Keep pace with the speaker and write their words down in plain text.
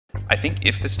I think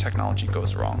if this technology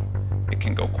goes wrong, it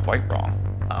can go quite wrong.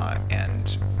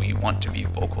 And we want to be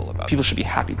vocal about it. People should be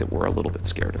happy that we're a little bit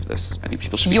scared of this. I think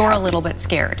people should be You're happy. a little bit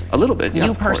scared. A little bit, yeah,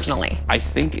 You of course. personally. I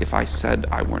think if I said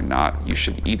I were not, you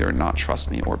should either not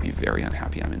trust me or be very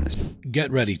unhappy I'm in this.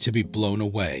 Get ready to be blown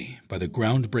away by the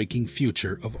groundbreaking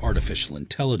future of artificial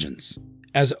intelligence.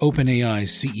 As OpenAI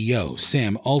CEO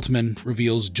Sam Altman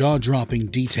reveals jaw-dropping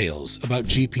details about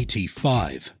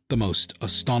GPT-5, the most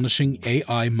astonishing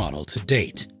AI model to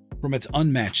date, from its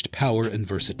unmatched power and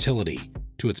versatility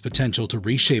to its potential to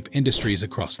reshape industries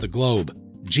across the globe,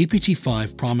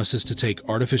 GPT-5 promises to take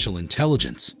artificial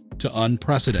intelligence to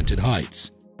unprecedented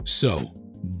heights. So,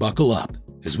 buckle up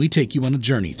as we take you on a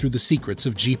journey through the secrets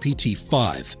of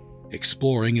GPT-5,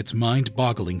 exploring its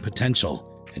mind-boggling potential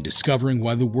and discovering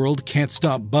why the world can't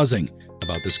stop buzzing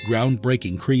about this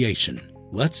groundbreaking creation.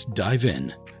 Let's dive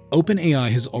in. OpenAI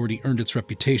has already earned its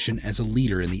reputation as a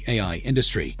leader in the AI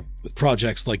industry, with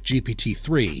projects like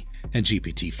GPT-3 and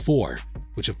GPT-4,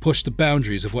 which have pushed the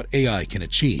boundaries of what AI can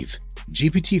achieve.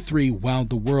 GPT-3 wowed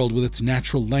the world with its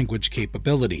natural language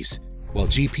capabilities, while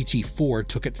GPT-4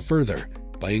 took it further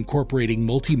by incorporating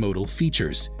multimodal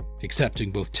features,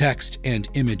 accepting both text and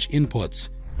image inputs,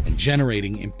 and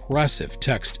generating impressive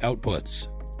text outputs.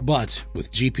 But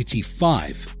with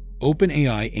GPT-5,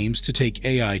 OpenAI aims to take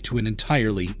AI to an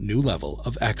entirely new level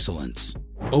of excellence.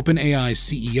 OpenAI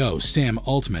CEO Sam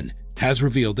Altman has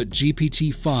revealed that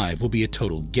GPT-5 will be a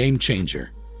total game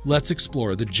changer. Let's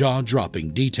explore the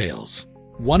jaw-dropping details.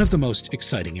 One of the most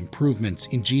exciting improvements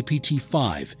in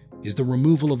GPT-5 is the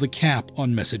removal of the cap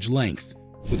on message length.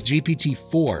 With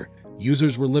GPT-4,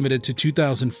 users were limited to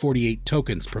 2048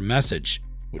 tokens per message,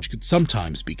 which could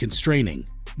sometimes be constraining.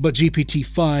 But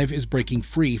GPT-5 is breaking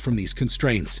free from these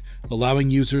constraints, allowing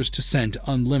users to send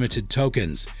unlimited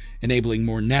tokens, enabling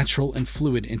more natural and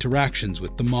fluid interactions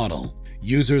with the model.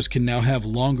 Users can now have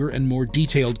longer and more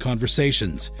detailed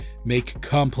conversations, make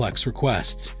complex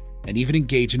requests, and even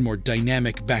engage in more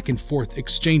dynamic back-and-forth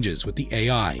exchanges with the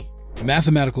AI.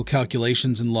 Mathematical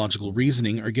calculations and logical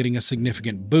reasoning are getting a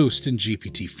significant boost in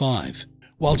GPT-5.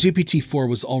 While GPT-4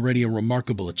 was already a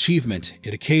remarkable achievement,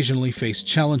 it occasionally faced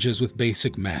challenges with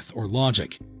basic math or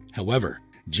logic. However,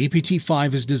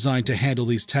 GPT-5 is designed to handle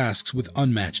these tasks with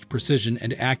unmatched precision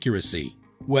and accuracy.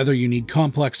 Whether you need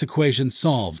complex equations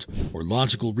solved or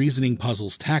logical reasoning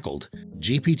puzzles tackled,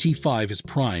 GPT-5 is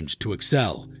primed to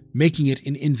excel, making it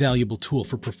an invaluable tool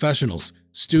for professionals,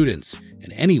 students,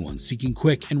 and anyone seeking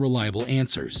quick and reliable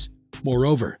answers.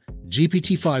 Moreover,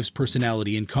 GPT-5's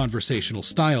personality and conversational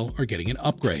style are getting an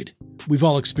upgrade. We've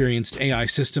all experienced AI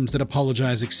systems that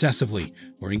apologize excessively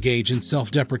or engage in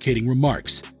self-deprecating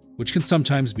remarks, which can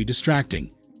sometimes be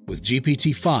distracting. With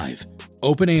GPT-5,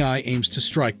 OpenAI aims to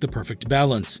strike the perfect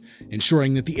balance,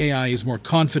 ensuring that the AI is more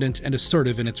confident and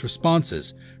assertive in its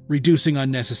responses, reducing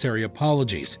unnecessary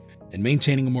apologies, and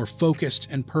maintaining a more focused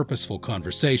and purposeful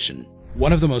conversation.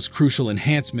 One of the most crucial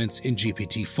enhancements in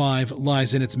GPT-5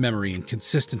 lies in its memory and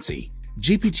consistency.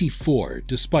 GPT-4,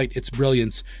 despite its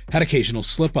brilliance, had occasional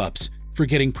slip-ups,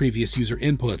 forgetting previous user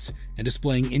inputs and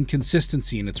displaying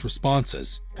inconsistency in its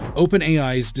responses.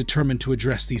 OpenAI is determined to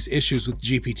address these issues with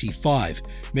GPT-5,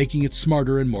 making it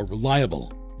smarter and more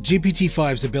reliable.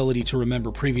 GPT-5's ability to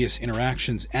remember previous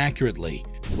interactions accurately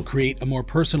will create a more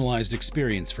personalized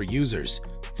experience for users,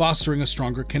 fostering a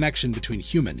stronger connection between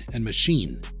human and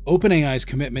machine. OpenAI's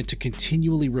commitment to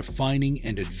continually refining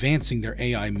and advancing their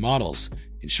AI models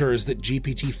ensures that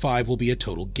GPT-5 will be a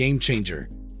total game changer,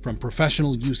 from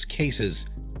professional use cases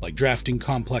like drafting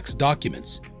complex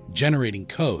documents, generating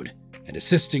code, and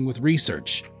assisting with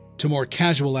research, to more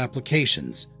casual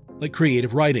applications like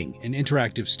creative writing and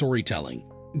interactive storytelling.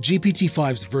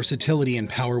 GPT-5's versatility and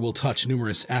power will touch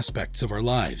numerous aspects of our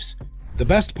lives. The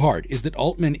best part is that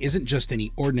Altman isn't just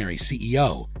any ordinary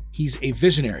CEO. He's a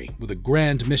visionary with a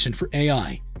grand mission for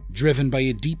AI, driven by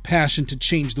a deep passion to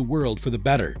change the world for the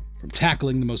better, from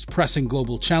tackling the most pressing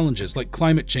global challenges like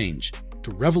climate change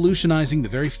to revolutionizing the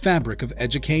very fabric of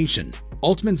education.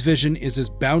 Altman's vision is as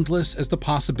boundless as the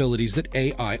possibilities that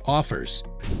AI offers.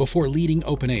 Before leading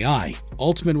OpenAI,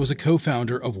 Altman was a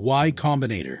co-founder of Y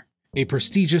Combinator, a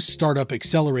prestigious startup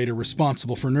accelerator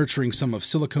responsible for nurturing some of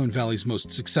Silicon Valley's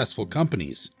most successful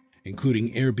companies,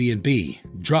 including Airbnb,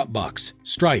 Dropbox,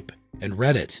 Stripe, and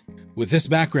Reddit. With this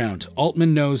background,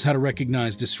 Altman knows how to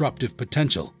recognize disruptive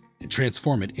potential and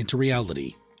transform it into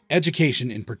reality.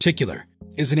 Education, in particular,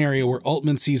 is an area where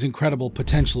Altman sees incredible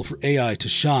potential for AI to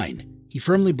shine. He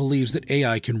firmly believes that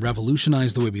AI can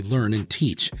revolutionize the way we learn and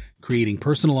teach, creating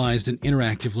personalized and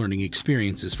interactive learning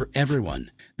experiences for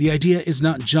everyone. The idea is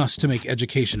not just to make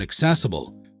education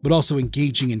accessible, but also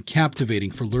engaging and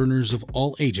captivating for learners of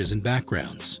all ages and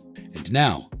backgrounds. And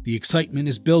now, the excitement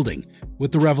is building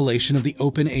with the revelation of the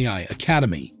OpenAI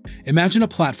Academy. Imagine a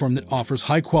platform that offers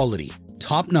high-quality,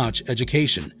 top-notch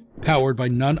education powered by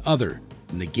none other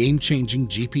than the game-changing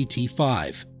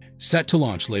GPT-5. Set to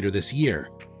launch later this year,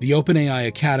 the OpenAI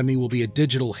Academy will be a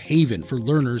digital haven for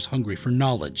learners hungry for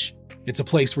knowledge. It's a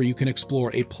place where you can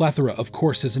explore a plethora of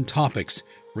courses and topics,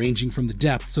 ranging from the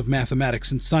depths of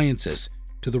mathematics and sciences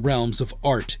to the realms of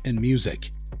art and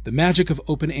music. The magic of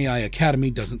OpenAI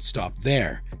Academy doesn't stop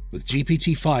there. With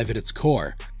GPT-5 at its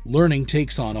core, learning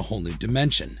takes on a whole new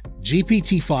dimension.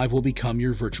 GPT-5 will become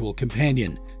your virtual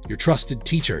companion, your trusted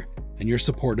teacher, and your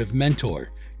supportive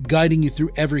mentor, guiding you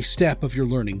through every step of your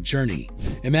learning journey.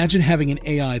 Imagine having an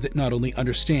AI that not only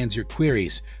understands your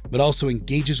queries, but also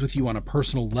engages with you on a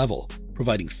personal level,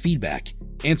 providing feedback,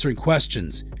 answering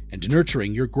questions, and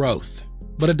nurturing your growth.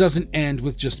 But it doesn't end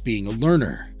with just being a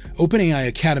learner. OpenAI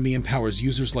Academy empowers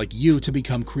users like you to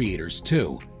become creators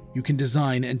too. You can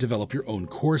design and develop your own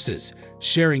courses,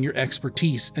 sharing your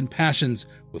expertise and passions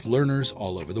with learners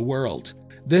all over the world.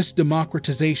 This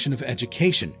democratization of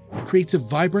education creates a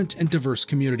vibrant and diverse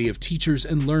community of teachers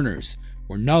and learners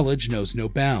where knowledge knows no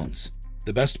bounds.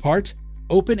 The best part?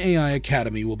 OpenAI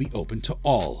Academy will be open to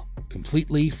all,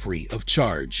 completely free of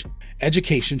charge.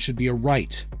 Education should be a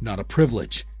right, not a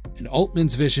privilege, and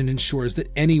Altman's vision ensures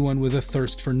that anyone with a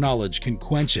thirst for knowledge can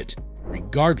quench it,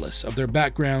 regardless of their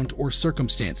background or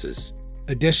circumstances.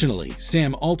 Additionally,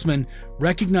 Sam Altman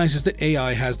recognizes that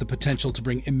AI has the potential to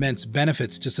bring immense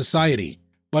benefits to society,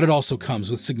 but it also comes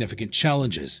with significant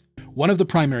challenges. One of the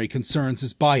primary concerns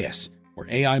is bias, where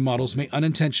AI models may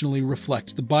unintentionally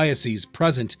reflect the biases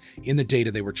present in the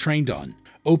data they were trained on.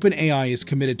 OpenAI is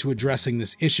committed to addressing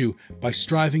this issue by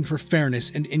striving for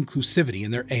fairness and inclusivity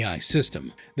in their AI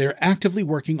system. They are actively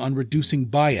working on reducing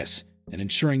bias and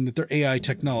ensuring that their AI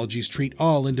technologies treat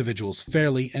all individuals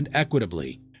fairly and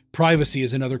equitably. Privacy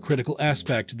is another critical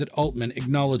aspect that Altman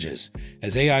acknowledges.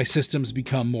 As AI systems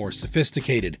become more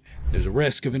sophisticated, there's a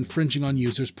risk of infringing on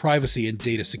users' privacy and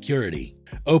data security.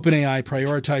 OpenAI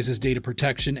prioritizes data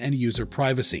protection and user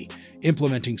privacy,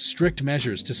 implementing strict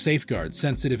measures to safeguard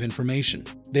sensitive information.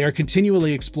 They are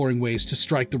continually exploring ways to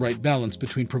strike the right balance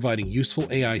between providing useful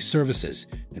AI services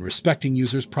and respecting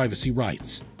users' privacy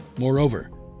rights.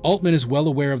 Moreover, Altman is well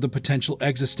aware of the potential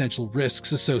existential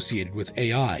risks associated with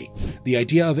AI. The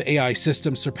idea of AI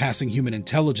systems surpassing human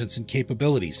intelligence and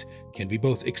capabilities can be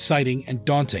both exciting and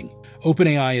daunting.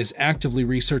 OpenAI is actively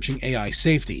researching AI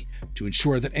safety to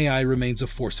ensure that AI remains a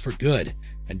force for good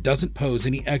and doesn't pose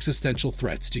any existential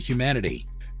threats to humanity.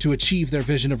 To achieve their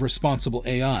vision of responsible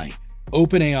AI,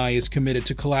 OpenAI is committed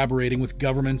to collaborating with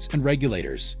governments and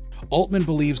regulators. Altman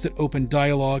believes that open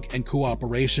dialogue and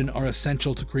cooperation are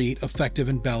essential to create effective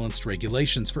and balanced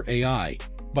regulations for AI.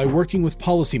 By working with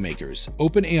policymakers,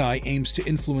 OpenAI aims to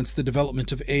influence the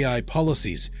development of AI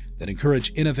policies that encourage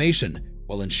innovation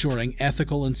while ensuring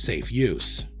ethical and safe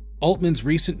use. Altman's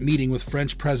recent meeting with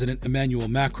French President Emmanuel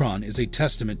Macron is a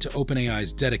testament to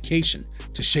OpenAI's dedication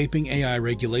to shaping AI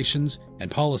regulations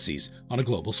and policies on a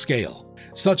global scale.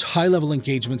 Such high-level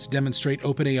engagements demonstrate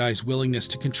OpenAI's willingness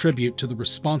to contribute to the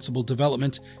responsible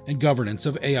development and governance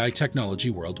of AI technology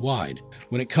worldwide.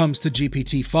 When it comes to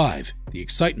GPT-5, the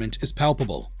excitement is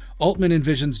palpable. Altman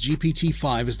envisions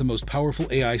GPT-5 as the most powerful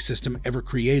AI system ever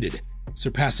created,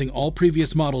 surpassing all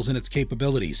previous models in its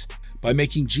capabilities. By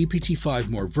making GPT-5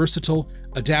 more versatile,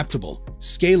 adaptable,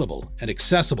 scalable, and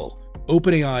accessible,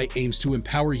 OpenAI aims to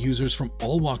empower users from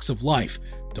all walks of life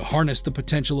to harness the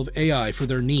potential of AI for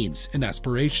their needs and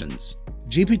aspirations.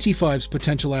 GPT-5's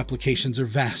potential applications are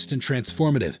vast and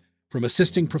transformative, from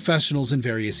assisting professionals in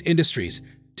various industries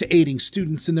to aiding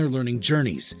students in their learning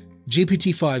journeys.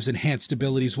 GPT-5's enhanced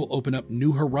abilities will open up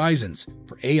new horizons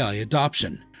for AI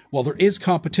adoption. While there is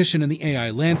competition in the AI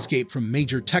landscape from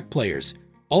major tech players,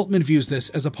 Altman views this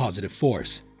as a positive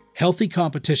force. Healthy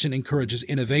competition encourages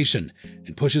innovation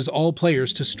and pushes all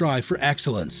players to strive for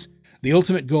excellence. The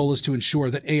ultimate goal is to ensure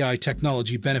that AI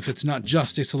technology benefits not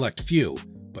just a select few,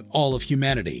 but all of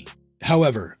humanity.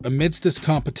 However, amidst this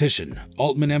competition,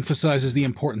 Altman emphasizes the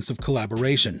importance of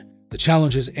collaboration. The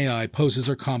challenges AI poses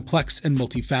are complex and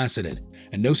multifaceted,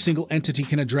 and no single entity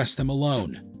can address them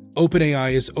alone.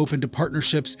 OpenAI is open to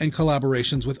partnerships and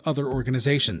collaborations with other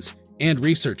organizations and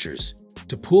researchers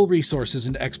to pool resources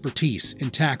and expertise in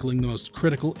tackling the most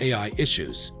critical AI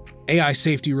issues. AI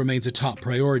safety remains a top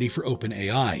priority for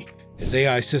OpenAI. As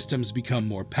AI systems become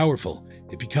more powerful,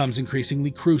 it becomes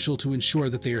increasingly crucial to ensure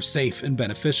that they are safe and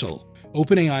beneficial.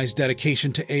 OpenAI's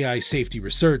dedication to AI safety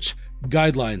research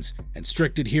Guidelines and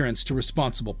strict adherence to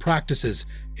responsible practices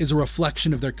is a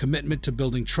reflection of their commitment to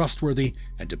building trustworthy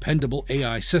and dependable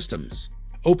AI systems.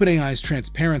 OpenAI's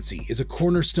transparency is a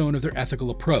cornerstone of their ethical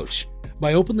approach.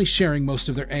 By openly sharing most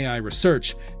of their AI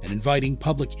research and inviting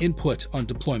public input on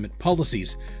deployment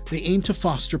policies, they aim to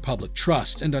foster public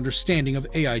trust and understanding of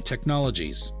AI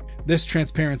technologies. This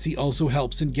transparency also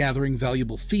helps in gathering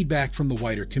valuable feedback from the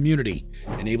wider community,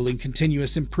 enabling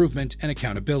continuous improvement and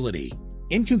accountability.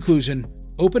 In conclusion,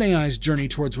 OpenAI's journey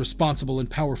towards responsible and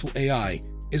powerful AI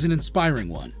is an inspiring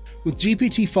one. With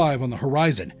GPT-5 on the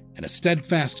horizon and a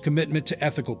steadfast commitment to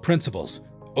ethical principles,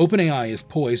 OpenAI is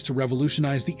poised to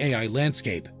revolutionize the AI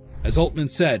landscape. As Altman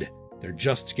said, they're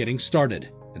just getting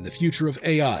started, and the future of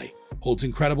AI holds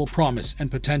incredible promise and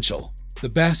potential. The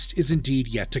best is indeed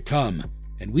yet to come,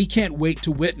 and we can't wait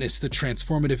to witness the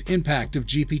transformative impact of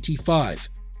GPT-5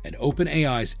 and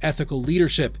OpenAI's ethical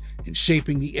leadership in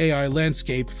shaping the AI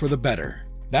landscape for the better.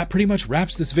 That pretty much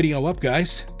wraps this video up,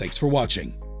 guys. Thanks for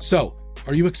watching. So,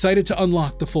 are you excited to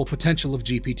unlock the full potential of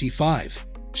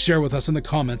GPT-5? Share with us in the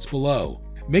comments below.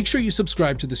 Make sure you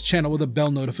subscribe to this channel with a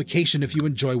bell notification if you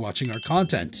enjoy watching our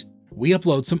content. We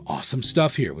upload some awesome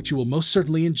stuff here, which you will most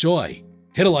certainly enjoy.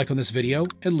 Hit a like on this video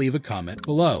and leave a comment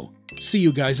below. See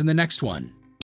you guys in the next one.